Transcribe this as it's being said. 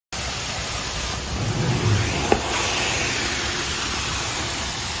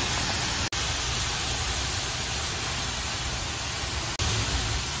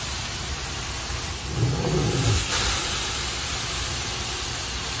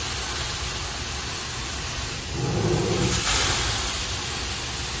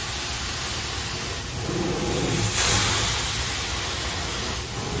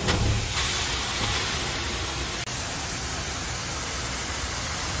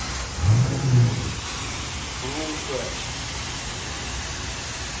brush.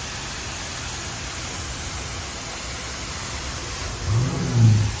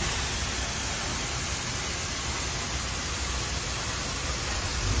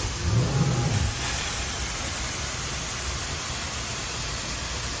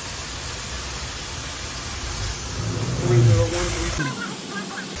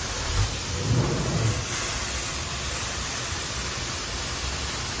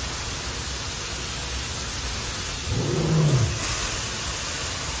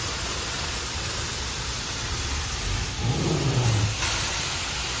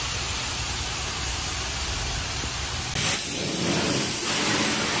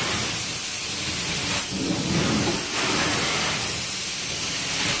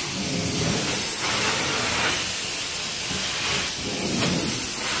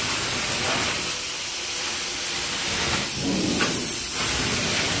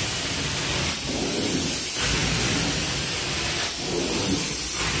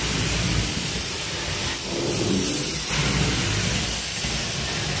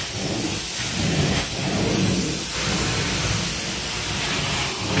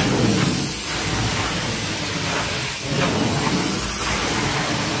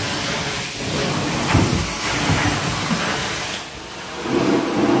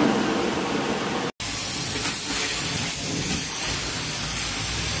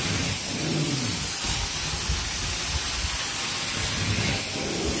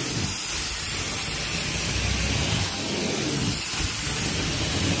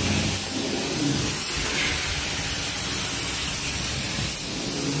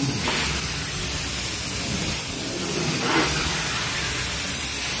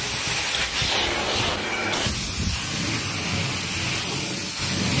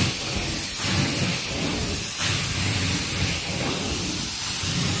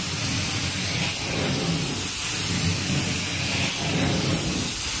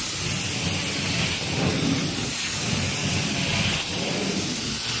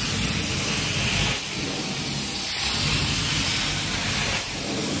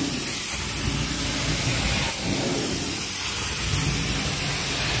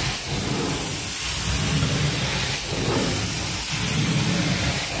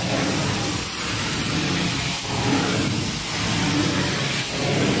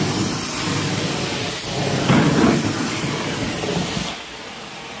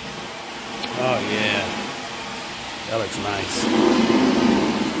 Oh yeah, that looks nice.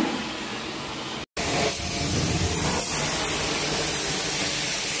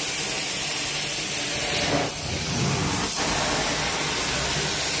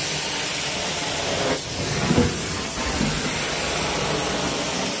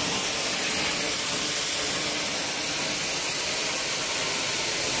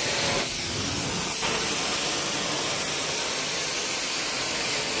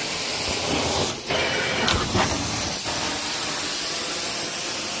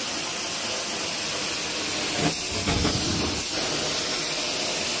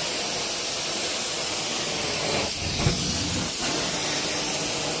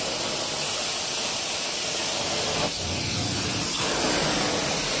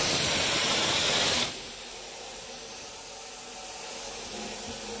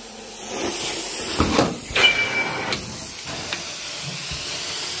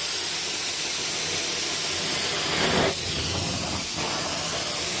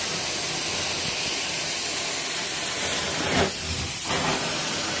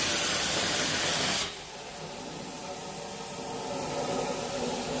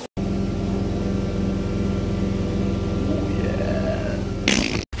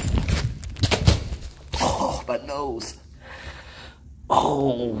 My nose.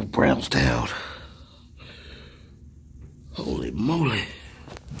 Oh, brown-tailed. Holy moly.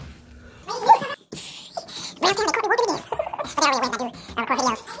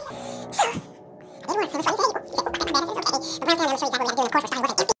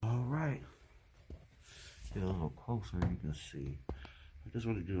 Alright. Get a little closer, you can see. I just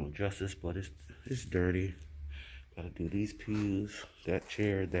want to do no justice, but it's dirty. Gotta do these pews, that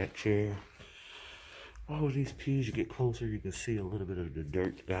chair, all of these pews. You get closer, you can see a little bit of the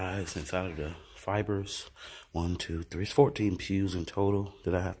dirt, guys, inside of the fibers. 1, 2, 3, 14 pews in total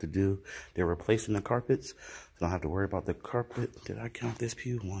that I have to do. They're replacing the carpets, so I don't have to worry about the carpet. Did I count this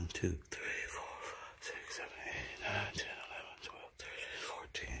pew? 1, 2, 3, 4, 5, 6, 7, 8, 9, 10, 11, 12, 13,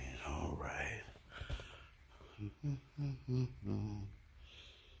 14. All right.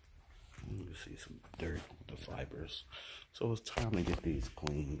 You can see some dirt with the fibers. So it's time to get these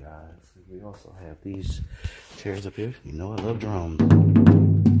clean, guys. We also have these chairs up here. You know I love drums. I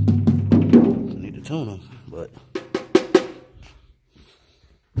need to tune them, but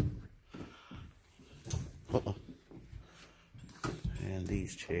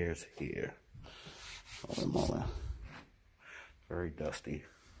chairs here. Holy moly. Very dusty.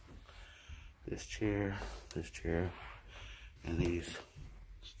 This chair, and these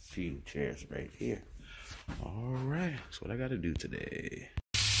few chairs right here. All right, that's what I got to do today.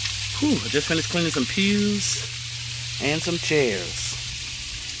 Whew, I just finished cleaning some pews and some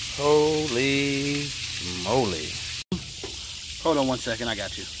chairs. Holy moly. Hold on one second, I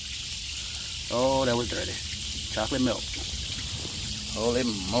got you. Oh, that was dirty. Chocolate milk. Holy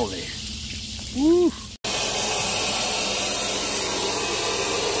moly. Woo.